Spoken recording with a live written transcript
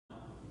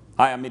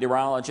Hi, I'm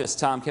meteorologist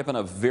Tom Kippen.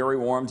 A very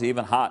warm to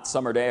even hot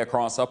summer day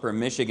across upper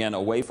Michigan,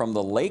 away from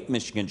the Lake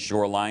Michigan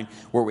shoreline,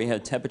 where we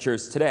had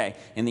temperatures today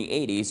in the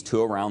 80s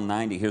to around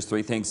 90. Here's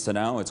three things to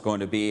know. It's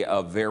going to be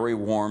a very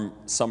warm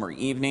summer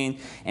evening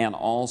and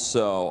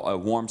also a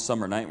warm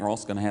summer night. We're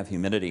also going to have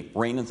humidity.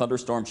 Rain and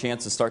thunderstorm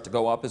chances start to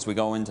go up as we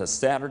go into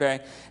Saturday.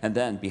 And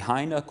then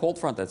behind a cold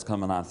front that's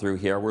coming on through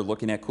here, we're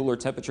looking at cooler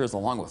temperatures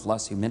along with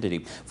less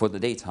humidity for the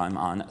daytime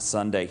on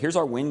Sunday. Here's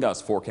our wind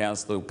gust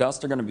forecast. The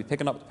gusts are going to be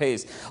picking up the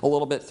pace a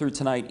little bit through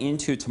tonight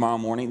into tomorrow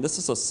morning. This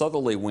is a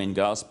southerly wind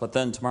gust, but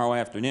then tomorrow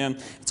afternoon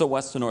it's a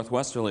west to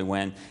northwesterly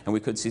wind, and we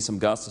could see some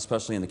gusts,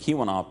 especially in the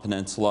Keweenaw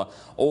Peninsula,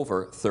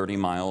 over 30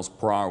 miles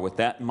per hour. With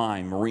that in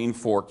mind, marine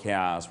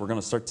forecast, we're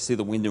going to start to see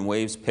the wind and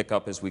waves pick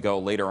up as we go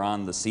later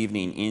on this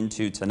evening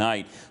into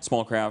tonight.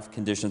 Small craft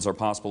conditions are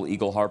possible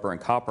Eagle Harbor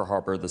and Copper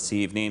Harbor this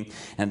evening,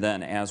 and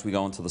then as we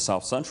go into the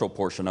south central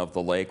portion of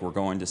the lake, we're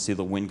going to see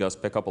the wind gusts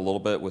pick up a little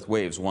bit with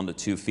waves 1 to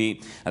 2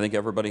 feet. I think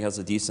everybody has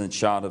a decent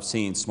shot of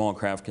seeing small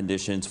craft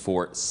conditions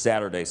for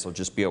Saturday, so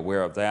just be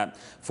aware of that.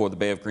 For the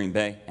Bay of Green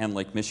Bay and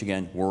Lake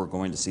Michigan, we're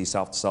going to see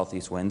south to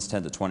southeast winds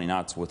 10 to 20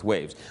 knots with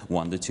waves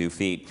 1 to 2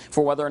 feet.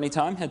 For weather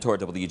anytime, head to our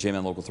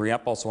WJMN Local 3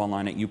 app, also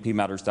online at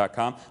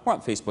upmatters.com. We're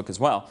on Facebook as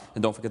well.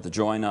 And don't forget to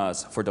join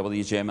us for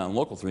WJMN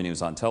Local 3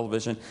 News on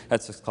television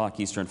at 6 o'clock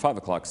Eastern, 5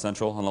 o'clock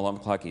Central, and 11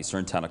 o'clock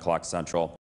Eastern, 10 o'clock Central.